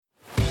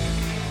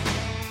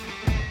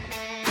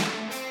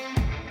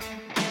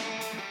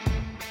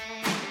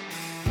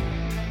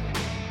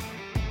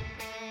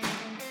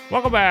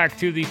Welcome back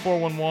to the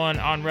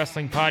 411 on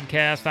Wrestling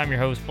Podcast. I'm your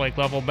host, Blake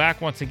Lovell, back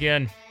once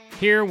again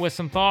here with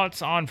some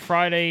thoughts on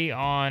Friday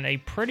on a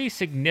pretty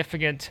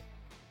significant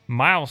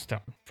milestone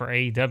for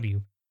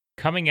AEW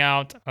coming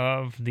out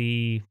of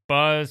the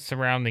buzz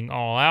surrounding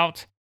All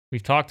Out.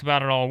 We've talked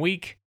about it all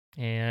week,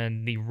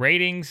 and the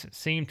ratings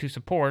seem to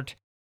support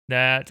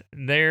that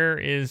there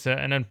is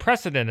an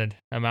unprecedented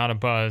amount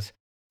of buzz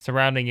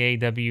surrounding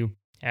AEW,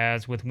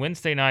 as with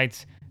Wednesday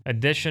night's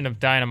edition of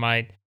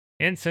Dynamite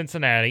in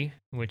Cincinnati,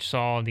 which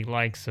saw the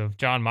likes of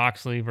Jon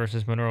Moxley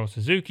versus Minoru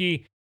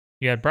Suzuki.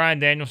 You had Bryan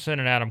Danielson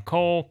and Adam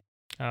Cole,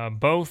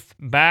 both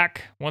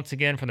back once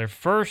again for their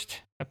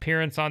first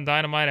appearance on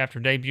Dynamite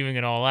after debuting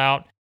it All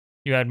Out.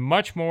 You had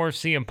much more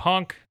CM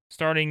Punk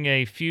starting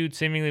a feud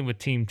seemingly with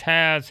Team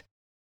Taz,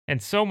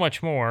 and so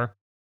much more.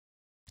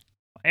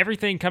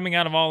 Everything coming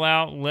out of All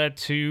Out led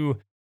to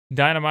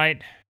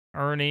Dynamite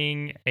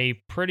earning a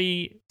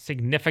pretty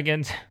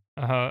significant,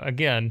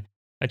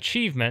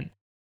 achievement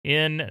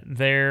in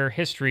their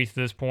history to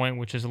this point,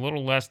 which is a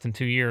little less than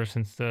 2 years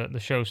since the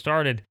show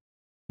started.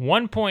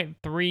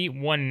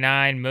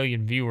 1.319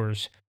 million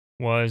viewers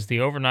was the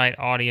overnight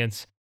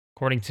audience,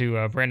 according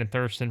to Brandon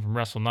Thurston from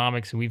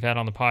WrestleNomics, who we've had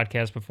on the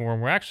podcast before.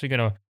 And we're actually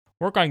going to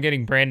work on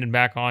getting Brandon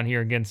back on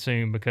here again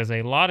soon, because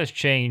a lot has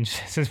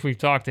changed since we've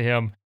talked to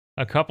him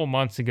a couple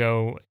months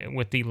ago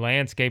with the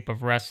landscape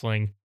of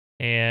wrestling.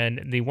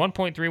 And the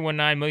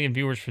 1.319 million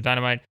viewers for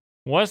Dynamite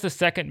was the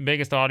second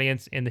biggest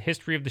audience in the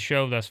history of the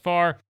show thus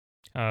far.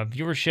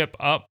 Viewership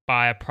up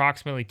by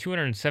approximately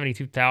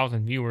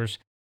 272,000 viewers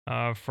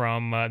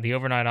from the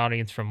overnight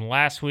audience from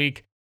last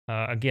week.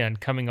 Again,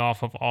 coming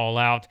off of All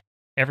Out,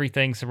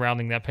 everything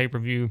surrounding that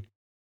pay-per-view,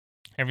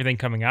 everything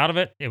coming out of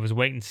it. It was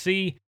wait and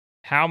see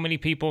how many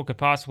people could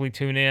possibly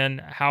tune in.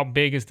 How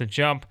big is the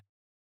jump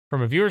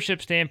from a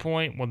viewership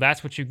standpoint? Well,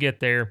 that's what you get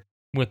there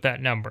with that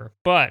number.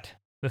 But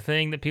the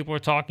thing that people are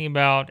talking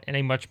about in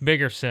a much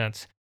bigger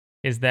sense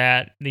is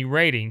that the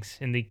ratings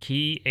in the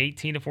key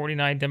 18 to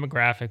 49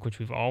 demographic, which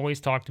we've always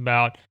talked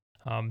about,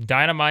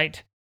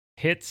 Dynamite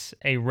hits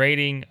a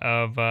rating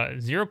of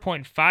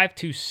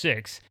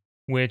 0.526,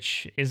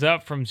 which is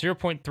up from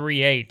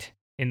 0.38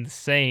 in the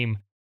same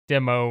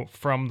demo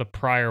from the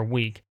prior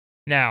week.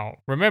 Now,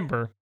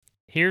 remember,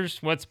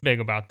 here's what's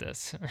big about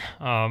this,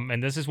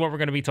 and this is what we're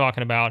going to be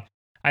talking about,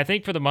 I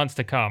think, for the months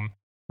to come,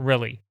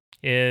 really,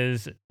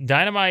 is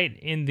Dynamite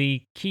in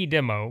the key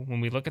demo,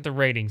 when we look at the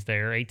ratings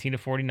there, 18 to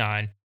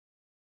 49,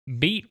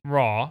 beat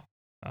Raw,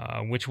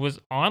 which was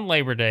on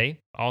Labor Day,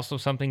 also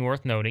something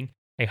worth noting,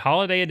 a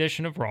holiday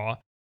edition of Raw,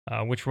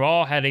 which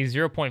Raw had a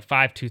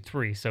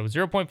 0.523. So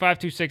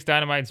 0.526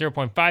 Dynamite,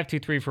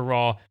 0.523 for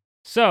Raw.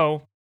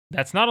 So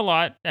that's not a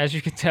lot, as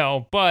you can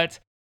tell, but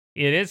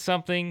it is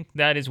something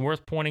that is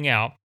worth pointing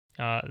out,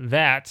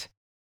 that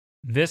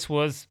this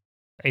was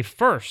a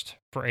first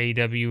for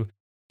AEW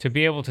to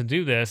be able to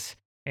do this,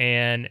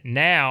 and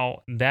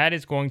now that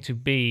is going to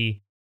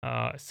be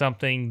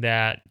something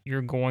that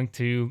you're going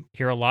to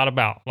hear a lot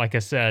about, like I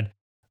said,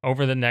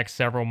 over the next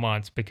several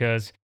months,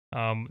 because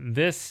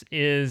this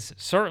is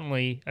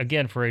certainly,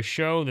 again, for a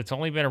show that's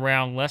only been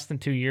around less than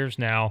 2 years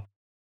now,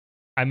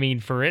 I mean,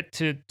 for it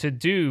to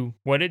do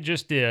what it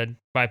just did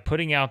by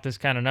putting out this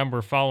kind of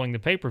number following the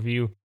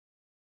pay-per-view,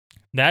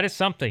 that is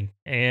something.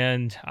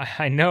 And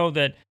I know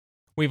that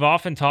we've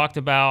often talked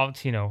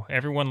about,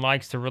 everyone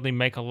likes to really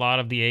make a lot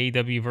of the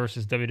AEW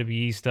versus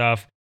WWE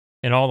stuff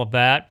and all of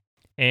that.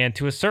 And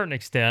to a certain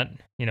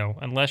extent,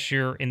 unless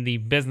you're in the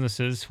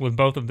businesses with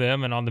both of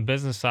them and on the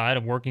business side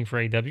of working for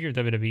AEW or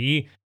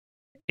WWE,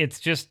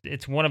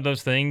 it's one of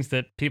those things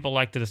that people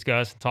like to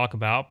discuss and talk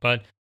about.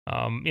 But,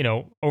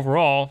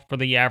 overall, for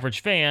the average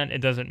fan,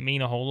 it doesn't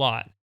mean a whole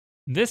lot.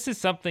 This is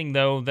something,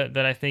 though, that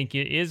I think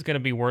is going to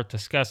be worth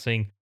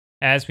discussing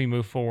as we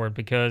move forward,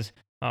 because,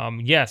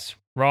 yes,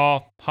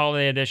 Raw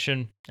Holiday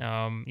Edition,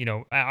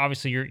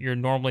 obviously you're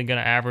normally going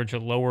to average a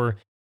lower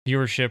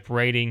viewership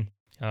rating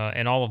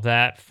and all of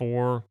that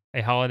for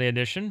a Holiday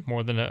Edition,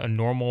 more than a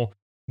normal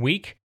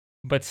week.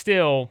 But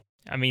still,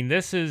 I mean,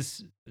 this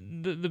is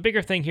the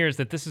bigger thing here, is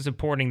that this is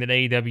supporting that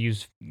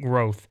AEW's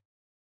growth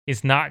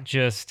is not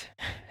just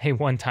a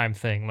one-time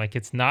thing. Like,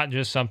 it's not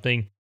just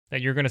something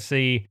that you're going to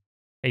see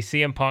a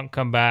CM Punk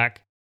come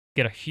back,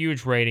 get a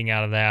huge rating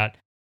out of that,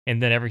 and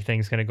then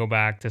everything's going to go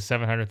back to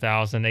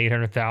 700,000,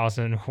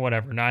 800,000,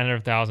 whatever,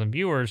 900,000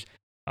 viewers.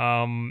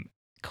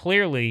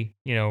 Clearly,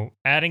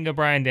 adding a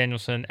Bryan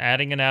Danielson,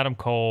 adding an Adam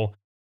Cole,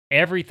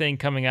 everything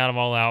coming out of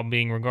All Out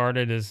being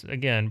regarded as,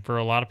 again, for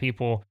a lot of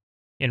people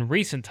in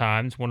recent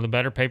times, one of the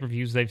better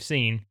pay-per-views they've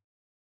seen.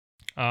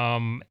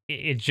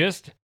 It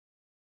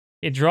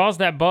draws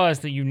that buzz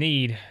that you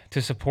need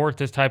to support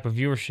this type of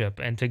viewership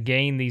and to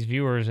gain these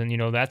viewers. And,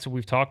 that's what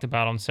we've talked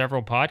about on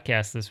several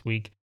podcasts this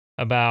week,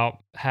 about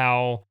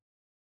how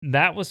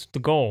that was the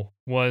goal,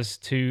 was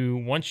to,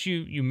 once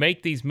you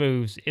make these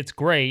moves, it's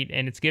great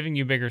and it's giving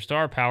you bigger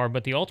star power,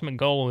 but the ultimate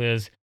goal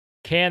is,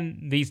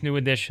 can these new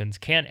additions,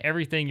 can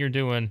everything you're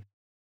doing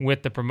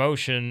with the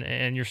promotion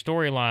and your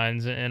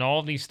storylines and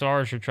all these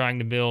stars you're trying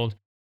to build,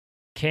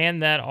 can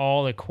that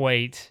all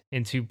equate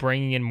into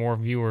bringing in more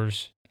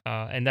viewers?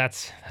 And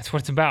that's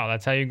what it's about.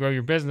 That's how you grow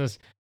your business.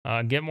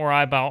 Get more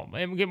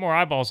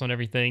eyeballs on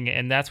everything,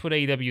 and that's what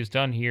AEW has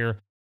done here,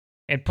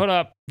 and put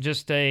up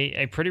just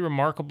a pretty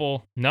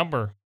remarkable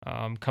number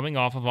coming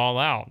off of All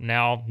Out.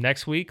 Now,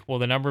 next week, will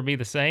the number be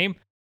the same?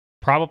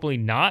 Probably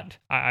not.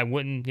 I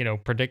wouldn't,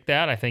 predict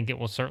that. I think it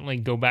will certainly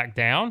go back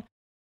down.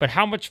 But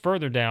how much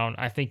further down,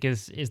 I think,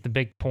 is the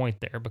big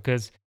point there,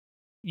 because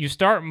you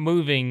start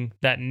moving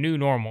that new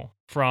normal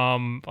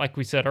from, like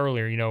we said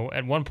earlier,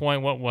 at one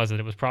point, what was it?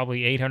 It was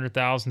probably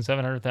 800,000,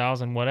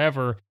 700,000,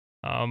 whatever.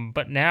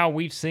 But now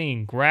we've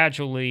seen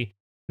gradually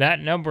that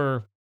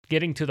number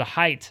getting to the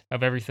height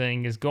of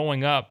everything is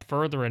going up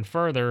further and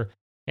further.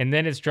 And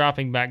then it's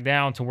dropping back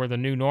down to where the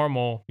new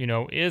normal,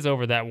 is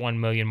over that 1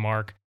 million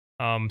mark.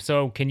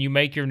 So can you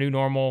make your new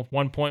normal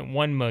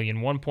 1.1 million,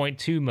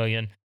 1.2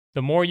 million?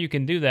 The more you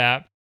can do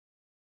that,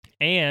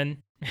 and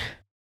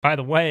by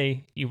the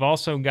way, you've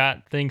also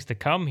got things to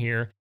come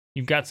here.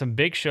 You've got some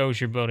big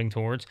shows you're building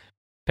towards.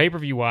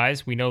 Pay-per-view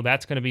wise, we know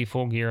that's going to be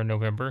Full Gear in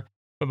November.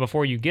 But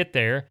before you get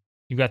there,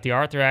 you've got the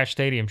Arthur Ashe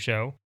Stadium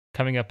show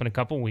coming up in a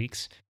couple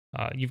weeks.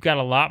 You've got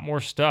a lot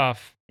more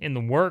stuff in the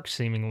works,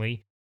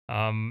 seemingly.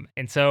 And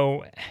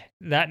so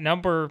that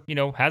number,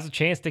 has a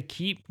chance to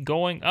keep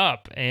going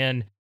up.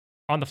 And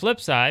on the flip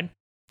side,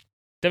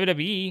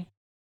 WWE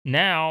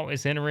now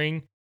is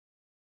entering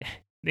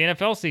the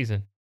NFL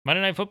season.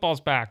 Monday Night Football's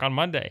back on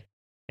Monday.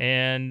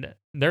 And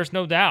there's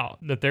no doubt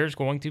that there's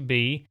going to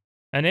be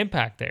an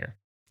impact there.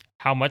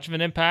 How much of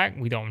an impact,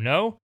 we don't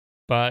know.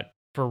 But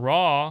for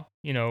Raw,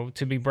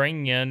 to be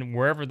bringing in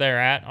wherever they're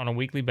at on a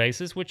weekly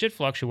basis, which it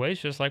fluctuates,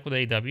 just like with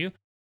AEW,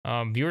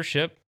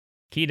 viewership,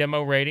 key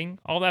demo rating,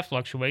 all that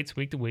fluctuates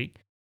week to week.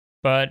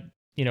 But,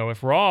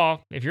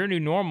 if your new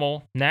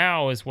normal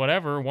now is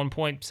whatever,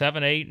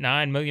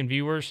 1.789 million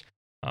viewers,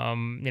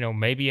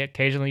 maybe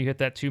occasionally you hit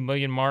that 2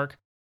 million mark.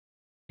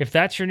 If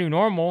that's your new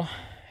normal,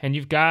 and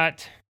you've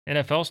got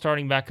NFL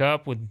starting back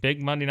up with big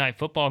Monday Night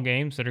Football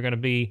games that are going to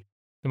be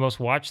the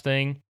most watched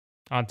thing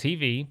on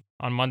TV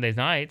on Monday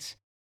nights,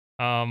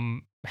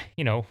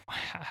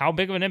 how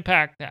big of an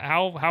impact,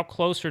 how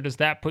closer does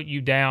that put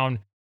you down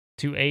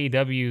to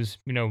AEW's,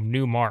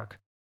 new mark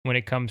when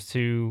it comes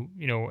to,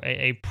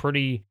 a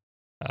pretty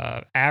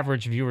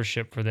average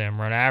viewership for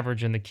them, or an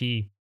average in the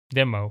key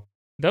demo?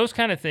 Those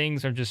kind of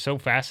things are just so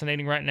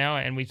fascinating right now.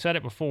 And we've said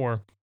it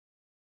before.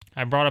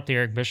 I brought up the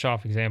Eric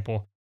Bischoff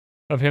example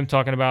of him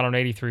talking about on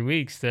 83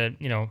 Weeks that,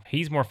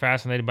 he's more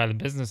fascinated by the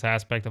business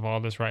aspect of all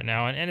this right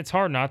now. And it's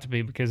hard not to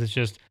be, because it's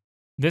just,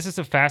 this is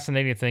a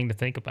fascinating thing to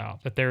think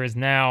about, that there is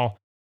now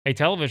a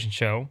television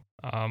show,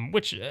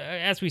 which,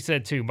 as we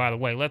said too, by the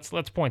way, let's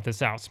point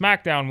this out.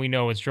 SmackDown, we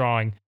know, is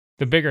drawing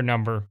the bigger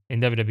number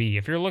in WWE.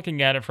 If you're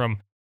looking at it from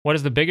what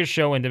is the biggest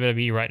show in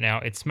WWE right now,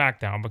 it's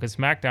SmackDown, because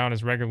SmackDown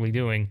is regularly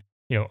doing,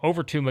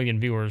 over 2 million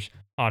viewers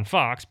on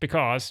Fox,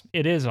 because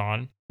it is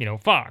on,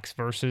 Fox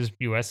versus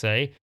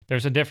USA.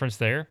 There's a difference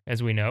there,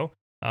 as we know.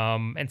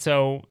 And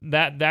so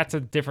that's a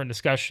different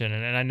discussion.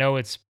 And I know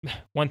it's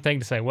one thing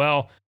to say,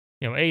 well,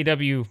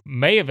 AEW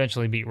may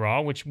eventually beat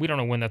Raw, which we don't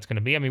know when that's going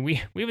to be. I mean,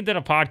 we even did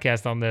a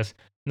podcast on this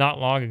not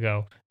long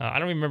ago. I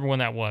don't remember when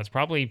that was,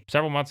 probably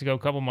several months ago, a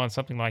couple months,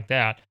 something like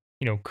that.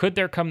 Could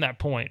there come that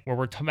point where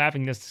we're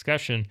having this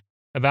discussion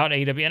about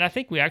AEW? And I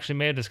think we actually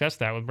may have discussed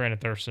that with Brandon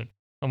Thurston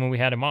when we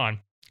had him on.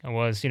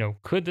 Was,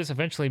 could this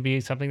eventually be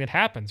something that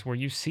happens where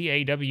you see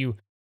AEW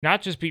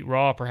not just beat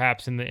Raw,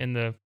 perhaps in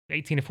the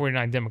 18 to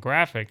 49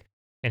 demographic,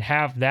 and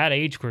have that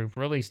age group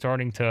really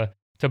starting to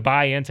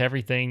buy into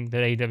everything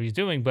that AEW is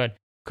doing, but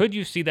could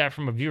you see that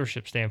from a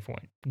viewership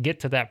standpoint, get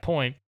to that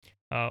point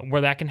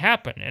where that can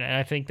happen? And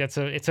I think it's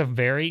a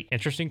very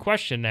interesting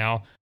question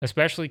now,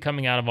 especially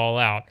coming out of All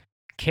Out.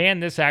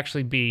 Can this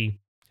actually be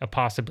a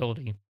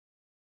possibility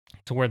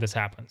to where this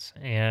happens?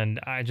 And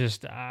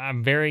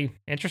I'm very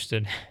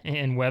interested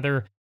in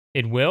whether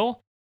it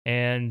will.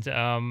 And,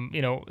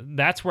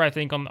 that's where I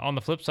think on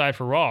the flip side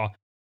for Raw,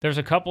 there's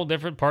a couple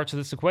different parts of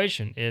this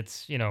equation.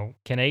 It's, can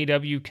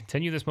AEW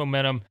continue this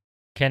momentum?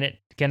 Can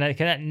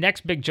that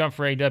next big jump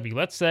for AEW?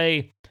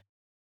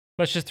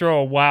 Let's just throw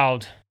a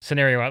wild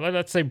scenario out.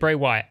 Let's say Bray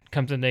Wyatt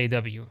comes into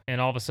AEW, and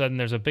all of a sudden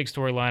there's a big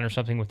storyline or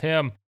something with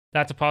him.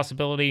 That's a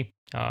possibility.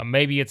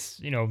 Maybe it's,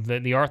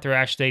 the Arthur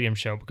Ashe Stadium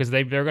show, because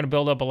they're going to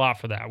build up a lot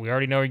for that. We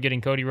already know you're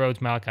getting Cody Rhodes,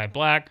 Malachi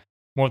Black.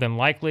 More than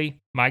likely,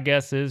 my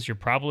guess is you're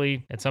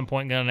probably at some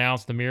point going to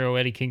announce the Miro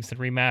Eddie Kingston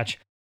rematch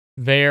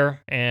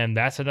there. And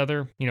that's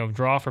another,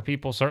 draw for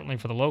people, certainly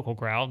for the local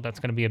crowd. That's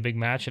going to be a big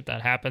match if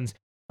that happens.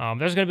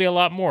 There's going to be a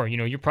lot more.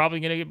 You're probably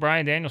going to get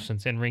Bryan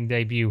Danielson's in-ring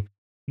debut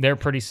there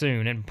pretty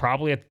soon. And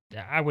probably,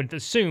 I would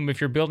assume,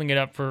 if you're building it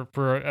up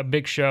for a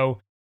big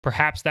show,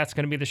 perhaps that's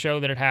going to be the show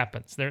that it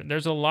happens.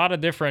 There's a lot of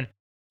different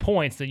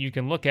points that you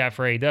can look at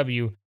for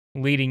AEW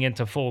leading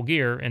into Full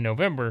Gear in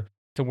November,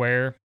 to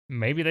where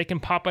maybe they can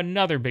pop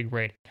another big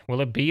rating. Will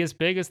it be as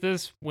big as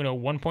this,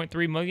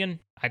 1.3 million?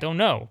 I don't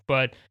know.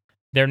 But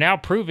they're now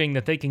proving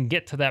that they can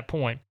get to that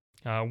point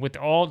with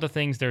all the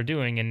things they're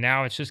doing. And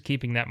now it's just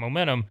keeping that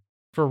momentum.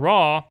 For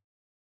Raw,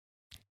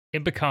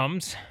 it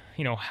becomes,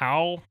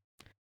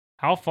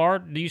 how far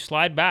do you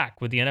slide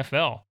back with the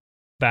NFL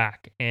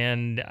back?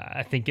 And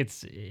I think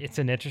it's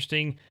an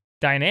interesting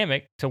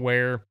dynamic to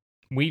where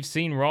we've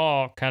seen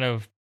Raw kind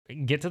of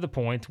get to the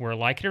point where,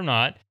 like it or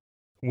not,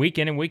 week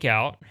in and week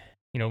out,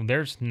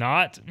 there's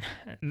not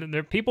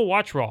there people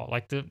watch Raw,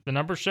 like the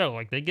numbers show,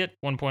 like they get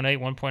 1.8,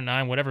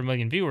 1.9, whatever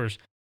million viewers,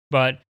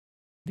 but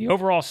the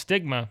overall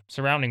stigma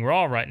surrounding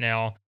Raw right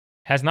now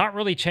has not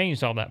really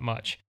changed all that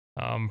much.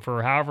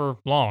 For however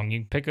long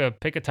you pick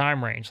a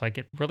time range, like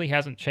it really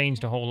hasn't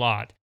changed a whole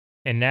lot.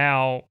 And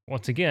now,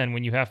 once again,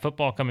 when you have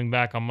football coming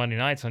back on Monday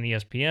nights on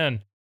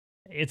ESPN,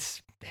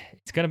 it's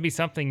going to be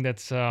something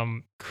that's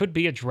could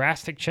be a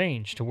drastic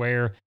change to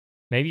where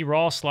maybe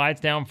Raw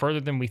slides down further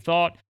than we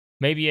thought.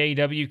 Maybe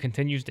AEW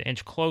continues to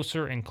inch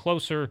closer and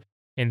closer,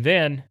 and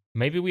then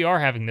maybe we are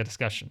having the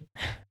discussion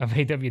of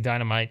AEW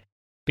Dynamite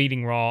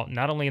beating Raw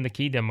not only in the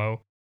key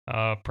demo,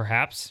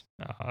 perhaps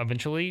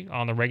eventually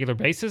on a regular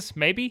basis,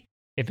 maybe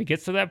if it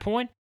gets to that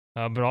point.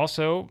 But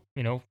also,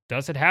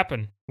 does it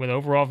happen with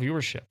overall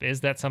viewership?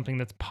 Is that something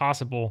that's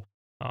possible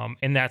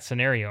in that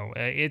scenario?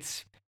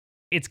 It's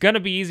going to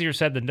be easier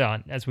said than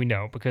done, as we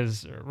know,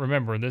 because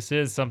remember, this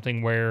is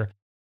something where,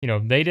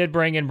 they did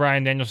bring in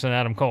Bryan Danielson and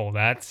Adam Cole.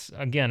 That's,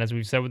 again, as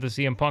we've said with the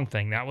CM Punk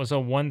thing, that was a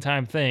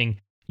one-time thing.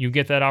 You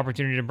get that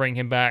opportunity to bring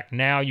him back.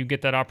 Now you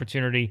get that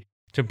opportunity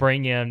to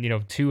bring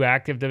in, two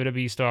active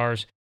WWE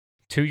stars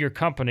to your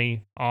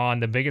company on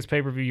the biggest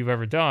pay-per-view you've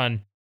ever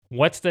done.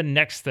 What's the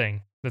next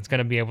thing that's going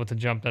to be able to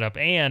jump that up?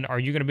 And are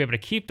you going to be able to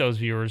keep those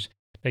viewers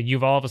that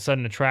you've all of a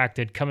sudden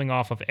attracted coming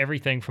off of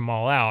everything from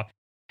All Out?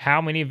 How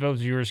many of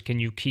those viewers can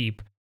you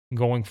keep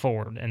going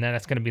forward? And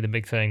that's going to be the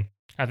big thing,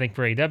 I think,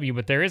 for AEW.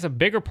 But there is a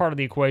bigger part of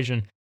the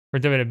equation for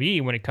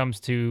WWE when it comes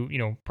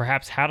to,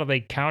 perhaps how do they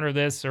counter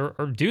this, or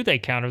do they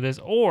counter this,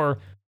 or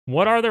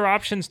what are their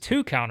options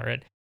to counter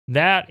it?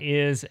 That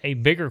is a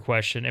bigger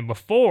question. And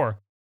before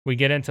we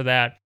get into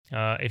that,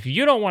 if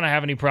you don't want to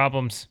have any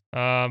problems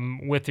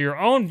with your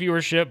own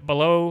viewership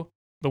below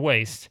the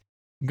waist,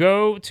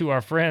 go to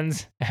our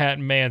friends at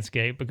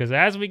Manscaped, because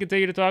as we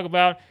continue to talk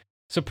about,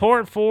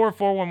 support for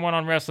 411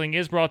 on Wrestling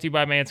is brought to you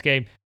by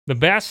Manscaped, the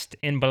best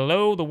in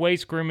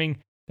below-the-waist grooming.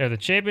 They're the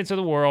champions of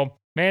the world.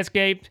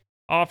 Manscaped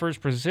offers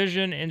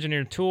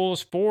precision-engineered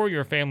tools for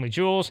your family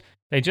jewels.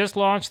 They just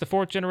launched the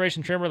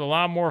 4th-generation trimmer, the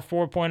Lawnmower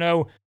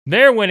 4.0.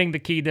 They're winning the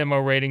key demo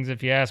ratings,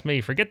 if you ask me.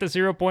 Forget the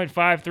 0.53,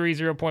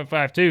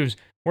 0.52s.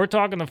 We're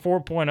talking the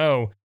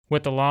 4.0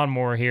 with the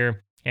Lawnmower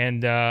here.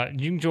 And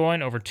you can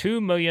join over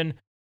 2 million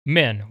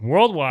men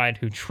worldwide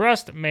who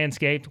trust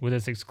Manscaped with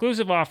this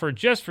exclusive offer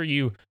just for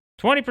you.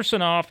 20%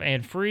 off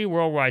and free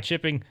worldwide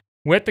shipping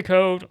with the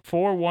code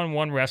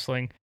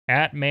 411wrestling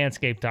at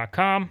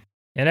manscaped.com.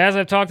 And as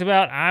I've talked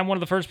about, I'm one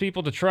of the first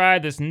people to try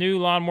this new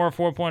Lawnmower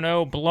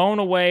 4.0, blown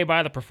away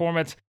by the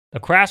performance, the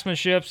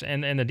craftsmanship,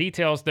 and the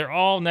details. They're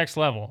all next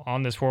level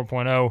on this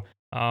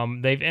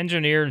 4.0. They've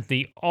engineered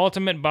the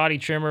ultimate body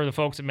trimmer the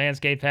folks at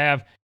Manscaped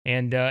have,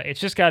 and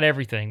it's just got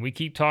everything. We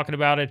keep talking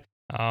about it.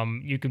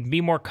 You can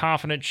be more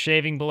confident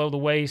shaving below the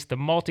waist, the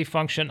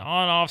multifunction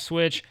on-off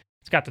switch.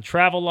 It's got the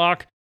travel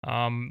lock.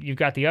 You've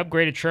got the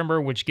upgraded trimmer,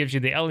 which gives you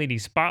the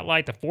LED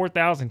spotlight, the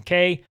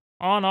 4000K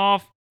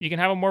on-off. You can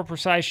have a more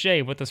precise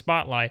shave with the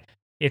spotlight.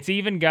 It's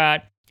even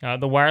got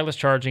the wireless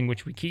charging,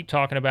 which we keep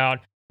talking about.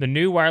 The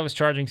new wireless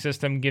charging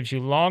system gives you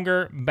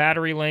longer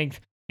battery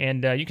length,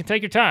 and you can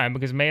take your time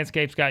because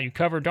Manscaped's got you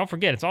covered. Don't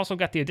forget, it's also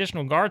got the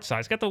additional guard size.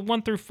 It's got the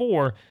 1 through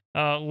 4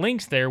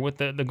 links there with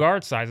the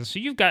guard sizes. So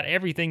you've got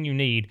everything you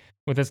need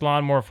with this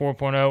Lawnmower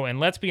 4.0. And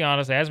let's be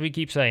honest, as we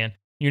keep saying,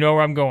 you know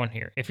where I'm going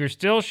here. If you're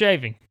still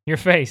shaving your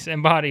face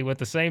and body with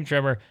the same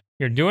trimmer,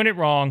 you're doing it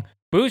wrong.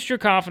 Boost your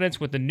confidence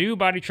with the new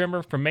body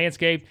trimmer from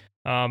Manscaped.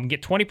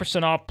 Get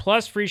 20% off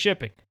plus free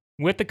shipping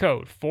with the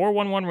code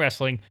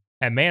 411wrestling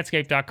at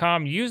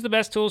manscaped.com. Use the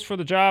best tools for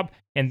the job,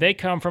 and they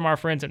come from our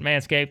friends at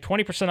Manscaped.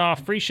 20%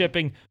 off free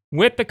shipping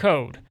with the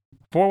code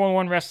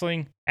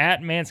 411wrestling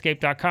at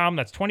manscaped.com.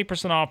 That's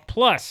 20% off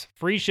plus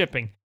free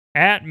shipping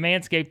at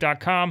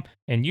manscaped.com,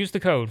 and use the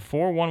code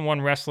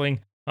 411wrestling.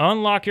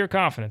 Unlock your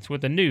confidence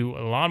with the new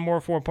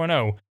Lawnmower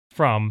 4.0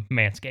 from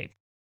Manscaped.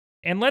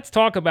 And let's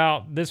talk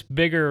about this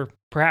bigger,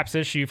 perhaps,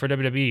 issue for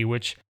WWE,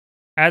 which,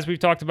 as we've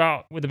talked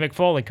about with the Mick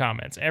Foley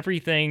comments,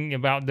 everything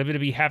about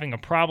WWE having a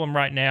problem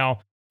right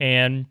now,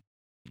 and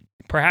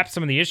perhaps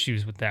some of the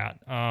issues with that,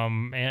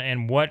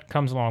 and what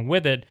comes along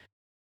with it.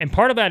 And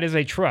part of that is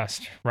a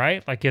trust,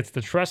 right? Like, it's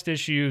the trust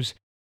issues,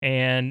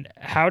 and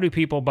how do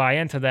people buy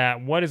into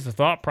that? What is the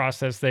thought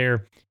process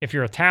there if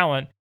you're a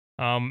talent?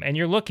 And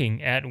you're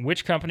looking at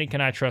which company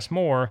can I trust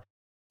more.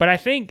 But I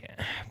think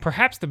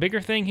perhaps the bigger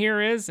thing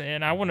here is,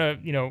 and I want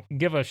to,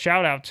 give a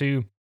shout out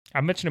to, I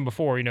mentioned him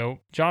before,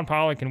 John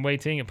Pollock and Wei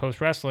Ting at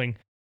Post Wrestling.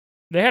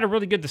 They had a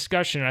really good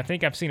discussion. And I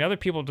think I've seen other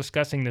people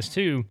discussing this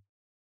too,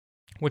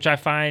 which I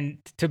find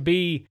to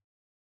be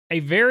a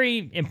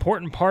very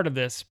important part of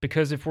this,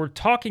 because if we're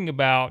talking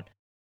about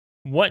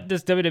what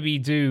does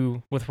WWE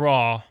do with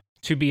Raw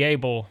to be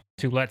able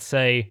to, let's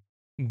say,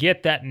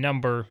 get that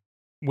number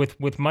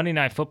with Monday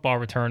Night Football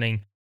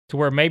returning to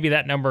where maybe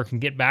that number can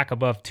get back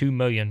above 2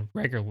 million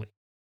regularly.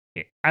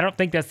 I don't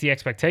think that's the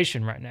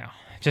expectation right now,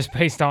 just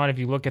based on if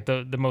you look at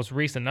the most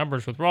recent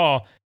numbers with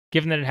Raw,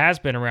 given that it has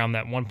been around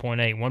that 1.8,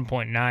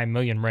 1.9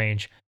 million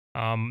range,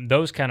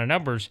 those kind of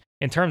numbers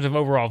in terms of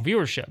overall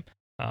viewership.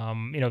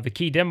 The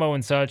key demo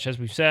and such, as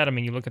we've said, I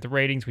mean, you look at the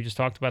ratings, we just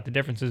talked about the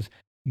differences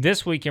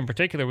this week in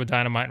particular with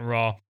Dynamite and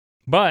Raw.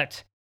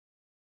 But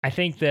I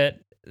think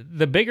that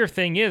the bigger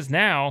thing is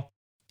now,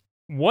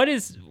 what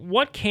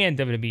can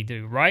WWE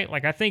do, right?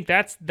 Like, I think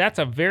that's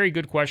a very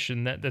good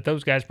question that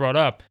those guys brought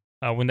up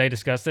when they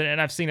discussed it, and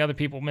I've seen other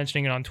people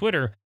mentioning it on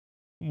Twitter.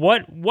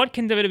 What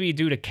can WWE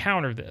do to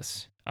counter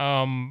this?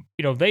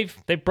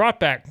 They've brought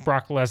back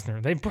Brock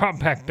Lesnar, they brought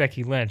back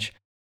Becky Lynch,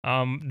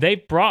 they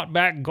brought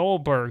back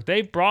Goldberg,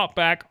 they brought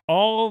back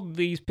all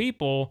these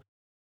people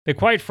that,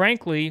 quite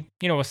frankly,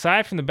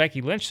 aside from the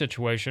Becky Lynch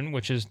situation,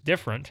 which is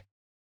different,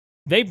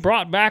 they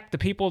brought back the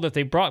people that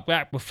they brought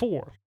back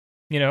before.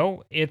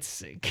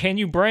 Can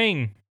you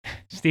bring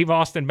Steve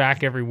Austin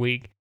back every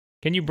week?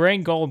 Can you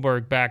bring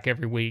Goldberg back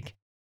every week?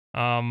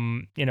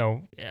 Brock's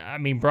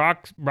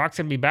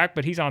gonna be back,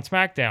 but he's on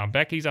SmackDown.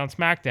 Becky's on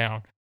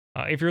SmackDown.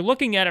 If you're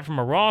looking at it from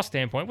a Raw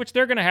standpoint, which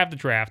they're gonna have the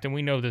draft, and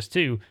we know this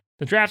too,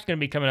 the draft's gonna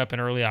be coming up in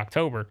early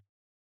October.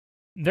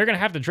 They're gonna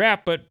have the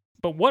draft, but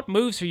what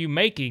moves are you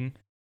making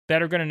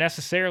that are gonna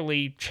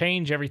necessarily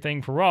change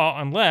everything for Raw,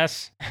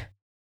 unless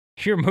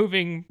you're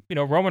moving,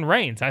 Roman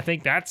Reigns? I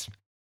think that's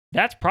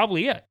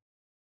probably it,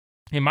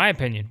 in my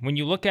opinion. When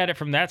you look at it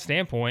from that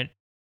standpoint,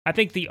 I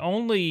think the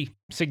only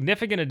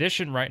significant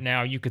addition right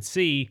now you could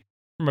see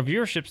from a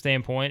viewership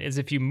standpoint is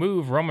if you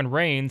move Roman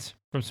Reigns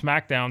from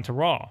SmackDown to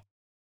Raw.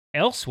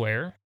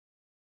 Elsewhere,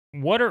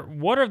 what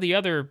are the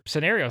other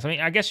scenarios? I mean,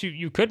 I guess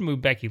you could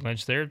move Becky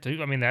Lynch there too.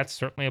 I mean, that's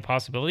certainly a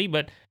possibility,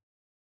 but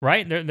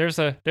right, there's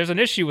an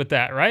issue with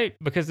that, right?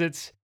 Because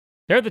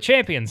they're the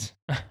champions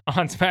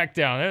on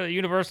SmackDown. They're the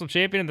Universal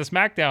Champion and the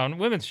SmackDown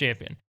Women's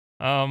Champion.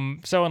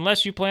 So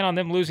unless you plan on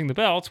them losing the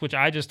belts, which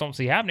I just don't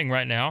see happening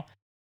right now,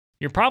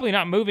 you're probably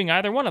not moving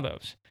either one of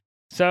those.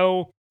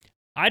 So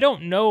I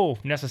don't know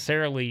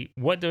necessarily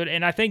what to,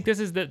 and I think this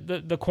is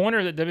the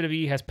corner that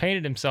WWE has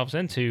painted themselves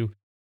into.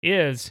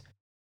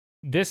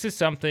 This is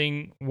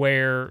something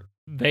where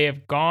they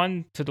have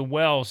gone to the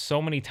well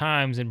so many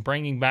times in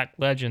bringing back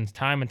legends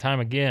time and time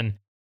again,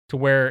 to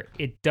where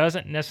it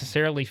doesn't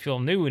necessarily feel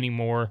new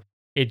anymore.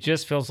 It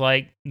just feels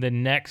like the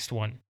next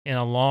one in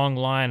a long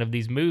line of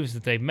these moves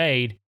that they've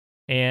made.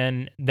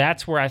 And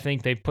that's where I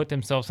think they've put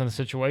themselves in a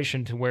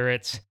situation to where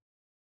it's,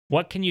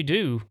 what can you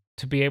do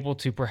to be able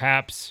to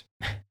perhaps,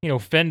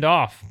 fend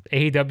off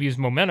AEW's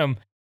momentum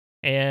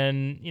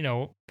and,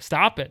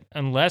 stop it,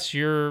 unless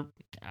you're,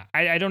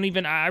 I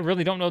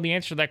really don't know the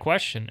answer to that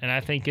question. And I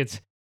think it's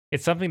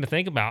something to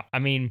think about. I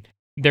mean,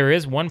 there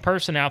is one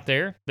person out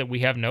there that we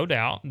have no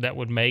doubt that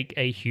would make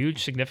a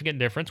huge, significant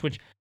difference, which,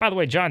 by the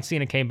way, John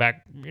Cena came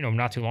back,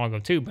 not too long ago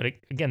too. But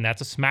again,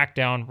 that's a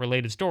SmackDown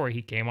related story.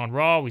 He came on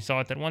Raw. We saw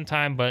it that one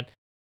time. But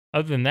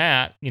other than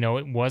that,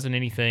 it wasn't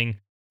anything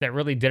that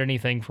really did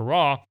anything for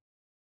Raw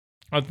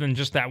other than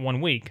just that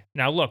 1 week.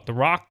 Now, look, The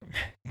Rock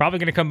probably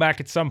going to come back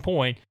at some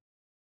point.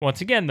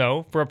 Once again,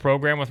 though, for a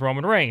program with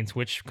Roman Reigns,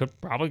 which could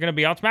probably going to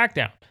be on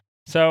SmackDown.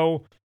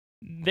 So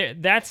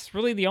that's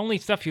really the only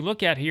stuff you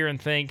look at here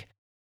and think,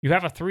 you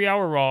have a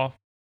 3-hour Raw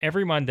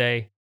every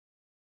Monday,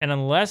 and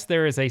unless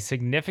there is a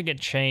significant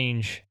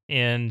change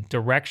in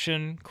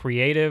direction,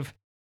 creative,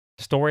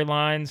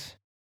 storylines,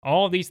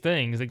 all of these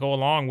things that go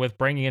along with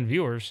bringing in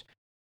viewers,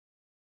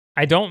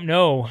 I don't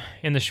know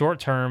in the short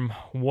term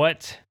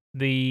what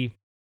the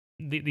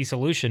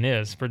solution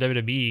is for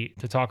WWE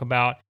to talk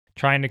about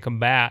trying to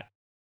combat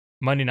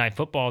Monday Night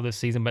Football this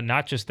season, but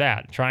not just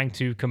that, trying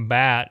to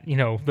combat,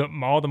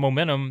 all the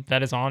momentum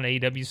that is on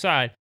AEW's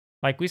side.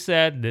 Like we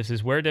said, this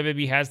is where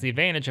WWE has the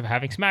advantage of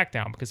having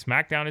SmackDown, because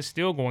SmackDown is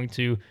still going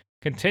to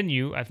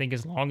continue, I think,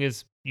 as long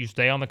as you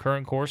stay on the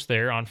current course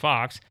there on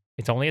Fox.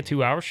 It's only a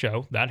 2-hour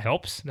show. That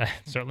helps.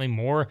 That's certainly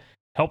more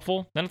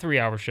helpful than a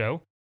 3-hour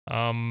show.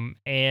 And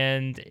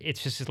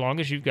it's just, as long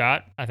as you've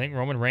got, I think,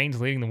 Roman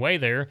Reigns leading the way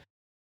there,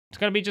 it's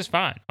going to be just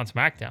fine on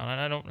SmackDown. And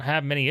I don't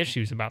have many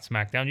issues about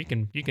SmackDown. You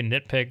can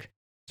nitpick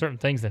certain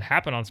things that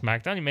happen on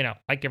SmackDown. You may not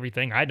like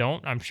everything. I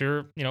don't. I'm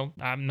sure,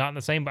 I'm not in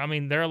the same, but I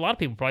mean, there are a lot of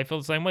people probably feel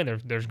the same way.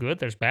 There's good,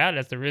 there's bad,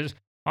 as there is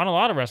on a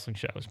lot of wrestling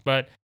shows.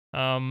 But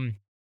from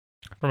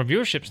a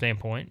viewership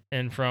standpoint,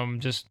 and from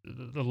just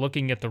the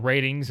looking at the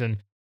ratings and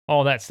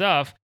all that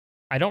stuff,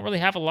 I don't really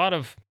have a lot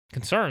of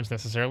concerns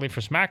necessarily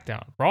for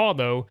SmackDown. Raw,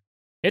 though,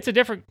 it's a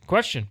different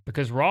question,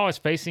 because Raw is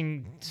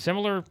facing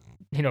similar,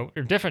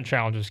 or different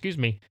challenges,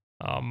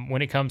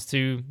 when it comes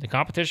to the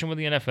competition with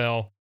the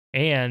NFL.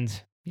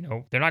 And,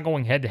 they're not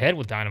going head to head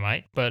with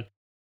Dynamite, but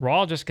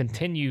Raw just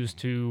continues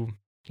to,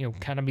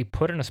 kind of be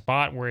put in a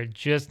spot where it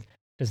just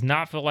does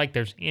not feel like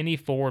there's any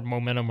forward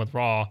momentum with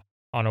Raw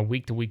on a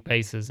week to week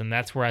basis. And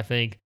that's where I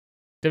think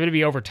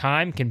WWE over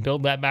time can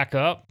build that back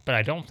up, but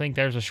I don't think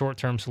there's a short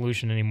term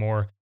solution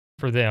anymore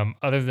for them,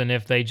 other than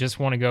if they just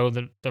want to go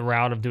the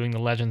route of doing the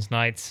Legends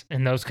Nights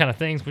and those kind of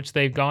things, which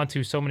they've gone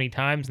to so many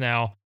times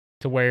now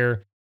to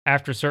where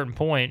after a certain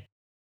point,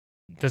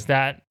 does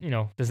that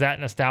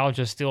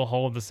nostalgia still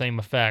hold the same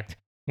effect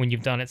when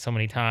you've done it so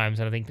many times?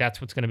 And I think that's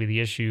what's going to be the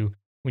issue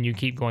when you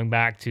keep going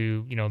back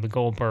to, the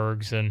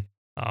Goldbergs and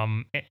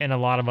and a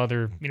lot of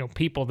other,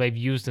 people they've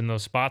used in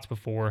those spots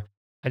before.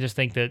 I just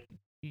think that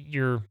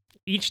you're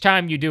each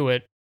time you do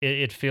it,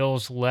 it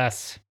feels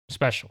less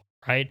special,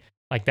 right?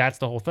 Like that's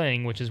the whole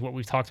thing, which is what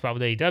we've talked about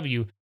with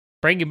AEW.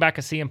 Bringing back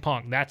a CM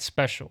Punk, that's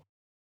special.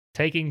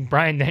 Taking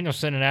Bryan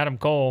Danielson and Adam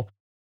Cole,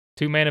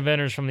 two main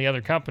eventers from the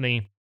other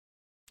company,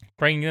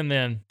 bringing them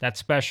in, that's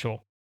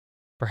special.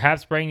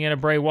 Perhaps bringing in a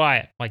Bray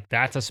Wyatt, like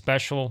that's a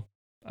special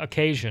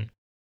occasion.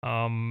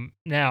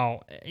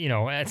 Now,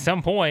 at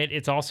some point,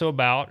 it's also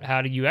about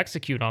how do you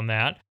execute on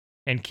that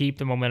and keep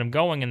the momentum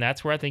going. And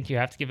that's where I think you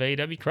have to give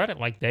AEW credit.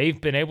 Like they've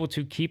been able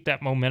to keep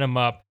that momentum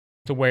up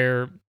to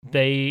where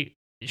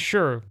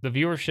sure, the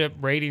viewership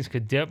ratings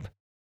could dip,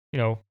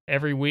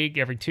 every week,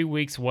 every 2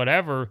 weeks,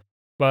 whatever,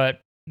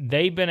 but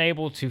they've been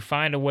able to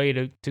find a way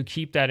to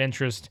keep that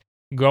interest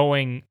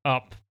going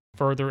up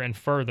further and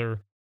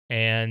further.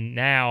 And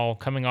now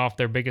coming off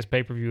their biggest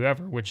pay-per-view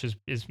ever, which is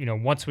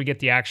once we get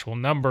the actual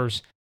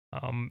numbers,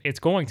 it's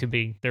going to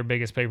be their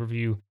biggest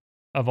pay-per-view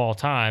of all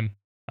time.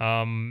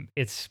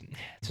 It's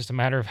just a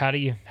matter of how do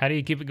you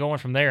keep it going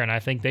from there. And I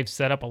think they've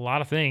set up a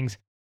lot of things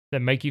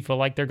that make you feel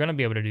like they're going to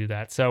be able to do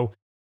that. So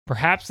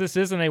perhaps this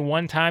isn't a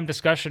one-time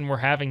discussion we're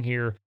having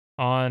here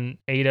on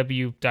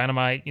AEW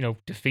Dynamite,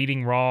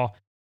 defeating Raw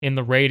in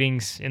the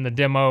ratings, in the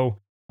demo.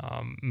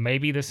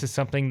 Maybe this is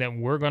something that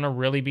we're going to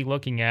really be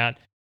looking at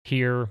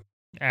here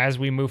as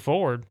we move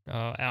forward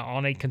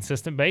on a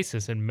consistent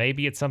basis. And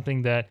maybe it's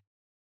something that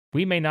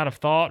we may not have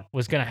thought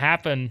was going to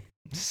happen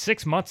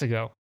 6 months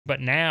ago,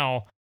 but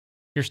now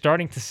you're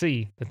starting to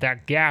see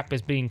that gap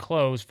is being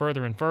closed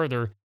further and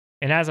further.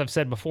 And as I've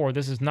said before,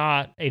 this is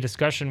not a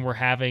discussion we're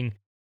having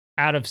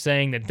out of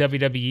saying that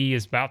WWE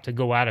is about to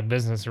go out of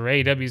business or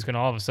AEW is going to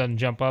all of a sudden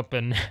jump up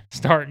and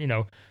start,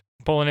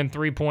 pulling in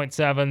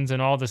 3.7s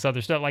and all this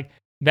other stuff. Like,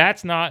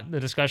 that's not the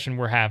discussion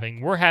we're having.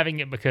 We're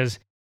having it because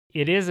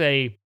it is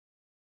a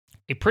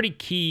pretty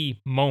key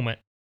moment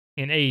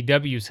in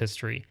AEW's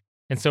history.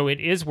 And so it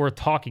is worth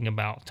talking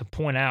about to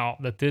point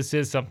out that this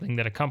is something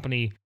that a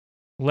company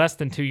less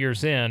than 2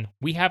 years in,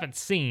 we haven't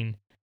seen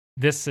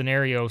this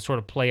scenario sort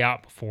of play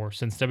out before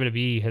since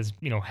WWE has,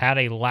 had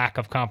a lack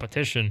of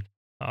competition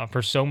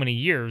for so many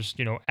years,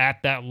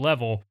 at that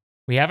level.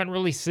 We haven't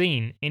really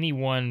seen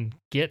anyone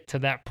get to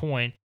that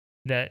point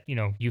that,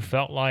 you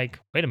felt like,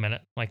 wait a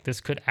minute, like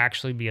this could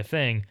actually be a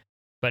thing.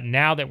 But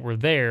now that we're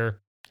there,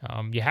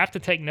 you have to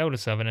take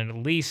notice of it and at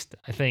least,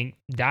 I think,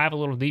 dive a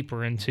little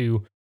deeper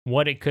into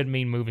what it could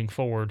mean moving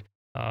forward.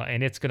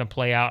 And it's going to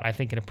play out, I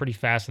think, in a pretty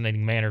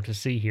fascinating manner to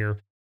see here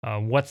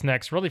what's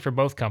next really for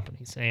both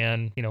companies.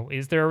 And,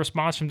 is there a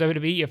response from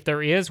WWE? If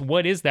there is,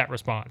 what is that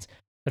response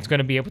that's going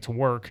to be able to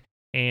work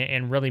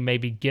and really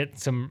maybe get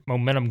some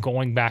momentum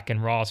going back in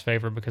Raw's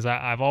favor? Because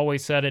I've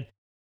always said it.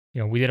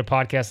 We did a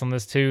podcast on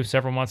this too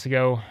several months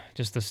ago.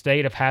 Just the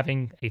state of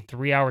having a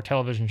 3-hour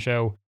television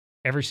show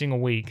every single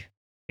week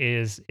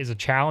is a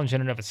challenge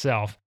in and of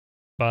itself.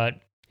 But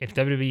if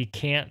WWE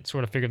can't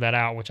sort of figure that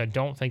out, which I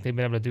don't think they've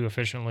been able to do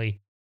efficiently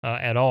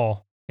at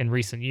all in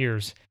recent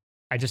years,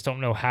 I just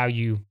don't know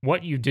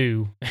what you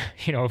do,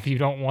 if you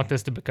don't want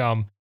this to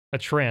become a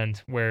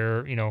trend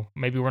where,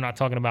 maybe we're not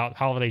talking about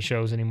holiday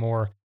shows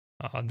anymore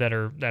that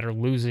are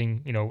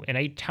losing, in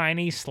a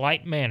tiny,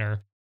 slight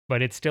manner,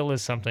 but it still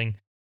is something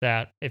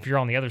that if you're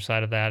on the other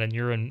side of that and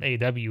you're in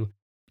AEW,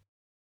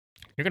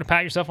 you're going to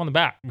pat yourself on the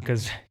back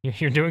because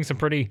you're doing some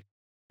pretty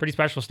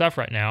special stuff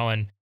right now.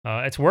 And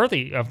it's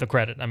worthy of the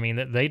credit. I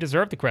mean, they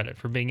deserve the credit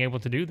for being able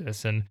to do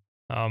this. And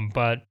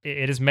but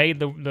it has made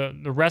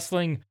the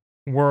wrestling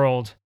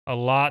world a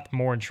lot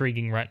more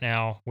intriguing right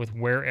now with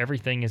where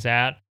everything is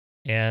at.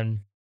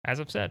 And as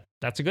I've said,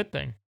 that's a good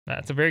thing.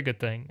 That's a very good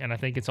thing. And I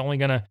think it's only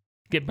going to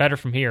get better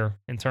from here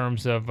in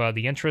terms of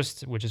the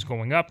interest, which is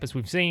going up as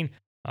we've seen.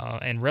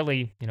 And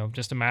really,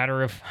 just a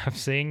matter of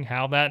seeing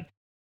how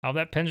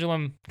that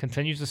pendulum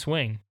continues to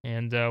swing.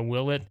 And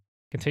will it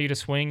continue to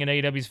swing in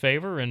AEW's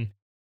favor? And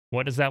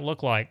what does that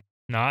look like?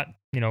 Not,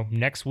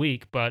 next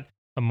week, but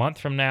a month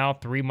from now,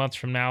 3 months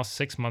from now,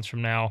 6 months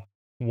from now.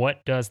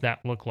 What does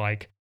that look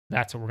like?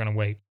 That's what we're going to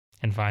wait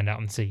and find out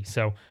and see.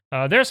 So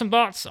there's some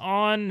thoughts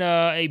on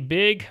a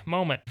big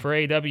moment for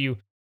AEW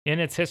in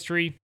its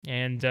history.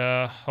 And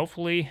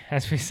hopefully,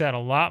 as we said, a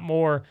lot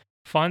more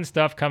fun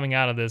stuff coming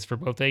out of this for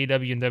both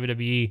AEW and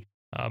WWE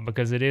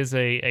because it is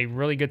a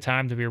really good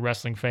time to be a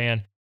wrestling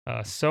fan.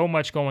 So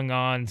much going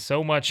on,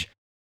 so much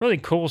really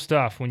cool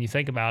stuff when you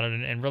think about it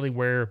and really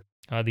where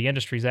the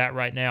industry's at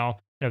right now.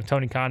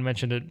 Tony Khan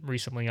mentioned it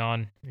recently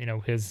on,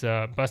 his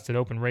Busted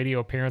Open radio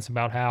appearance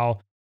about how,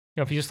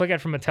 if you just look at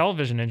it from a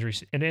television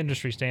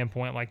industry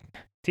standpoint, like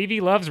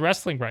TV loves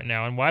wrestling right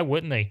now. And why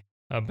wouldn't they,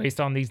 based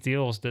on these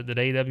deals that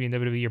AEW and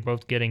WWE are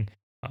both getting?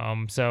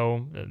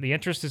 So the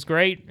interest is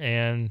great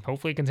and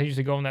hopefully it continues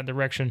to go in that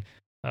direction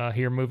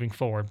here moving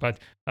forward. But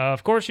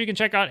of course, you can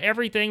check out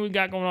everything we've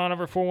got going on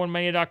over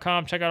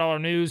 41mania.com. Check out all our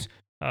news,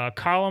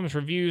 columns,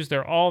 reviews,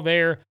 they're all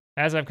there.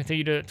 As I've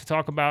continued to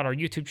talk about our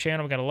YouTube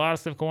channel, we got a lot of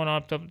stuff going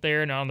on up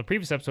there. Now, on the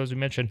previous episodes we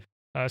mentioned,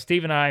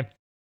 Steve and I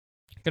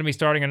going to be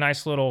starting a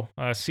nice little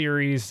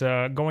series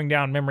going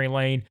down memory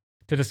lane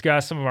to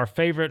discuss some of our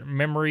favorite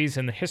memories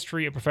in the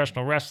history of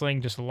professional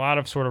wrestling. Just a lot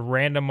of sort of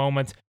random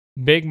moments,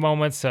 big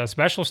moments,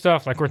 special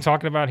stuff like we're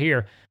talking about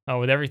here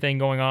with everything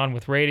going on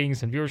with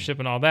ratings and viewership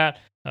and all that.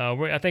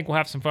 I think we'll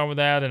have some fun with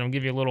that, and I'll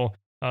give you a little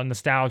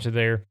nostalgia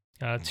there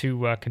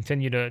to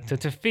continue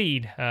to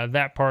feed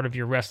that part of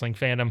your wrestling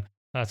fandom.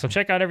 So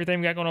check out everything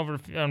we got going over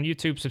on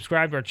YouTube.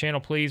 Subscribe to our channel,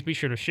 please. Be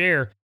sure to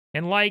share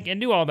and like and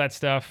do all that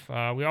stuff.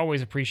 We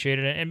always appreciate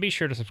it. And be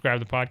sure to subscribe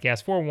to the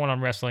podcast, 411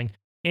 on Wrestling.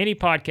 Any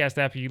podcast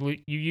app you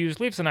use,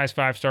 leave us a nice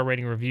 5-star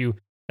rating review.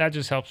 That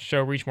just helps the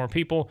show reach more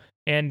people.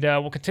 And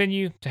we'll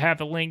continue to have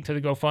the link to the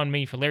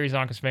GoFundMe for Larry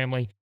Zonka's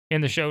family in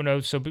the show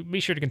notes. So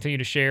be sure to continue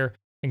to share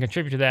and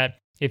contribute to that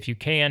if you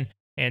can.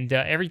 And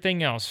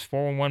everything else,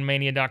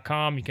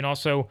 411mania.com. You can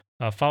also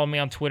follow me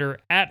on Twitter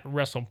at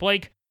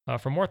WrestleBlake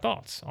for more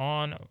thoughts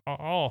on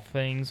all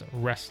things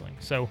wrestling.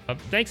 So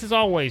thanks as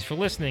always for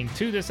listening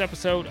to this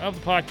episode of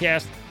the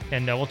podcast.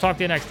 And we'll talk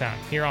to you next time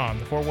here on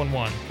the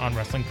 411 on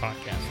Wrestling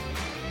Podcast.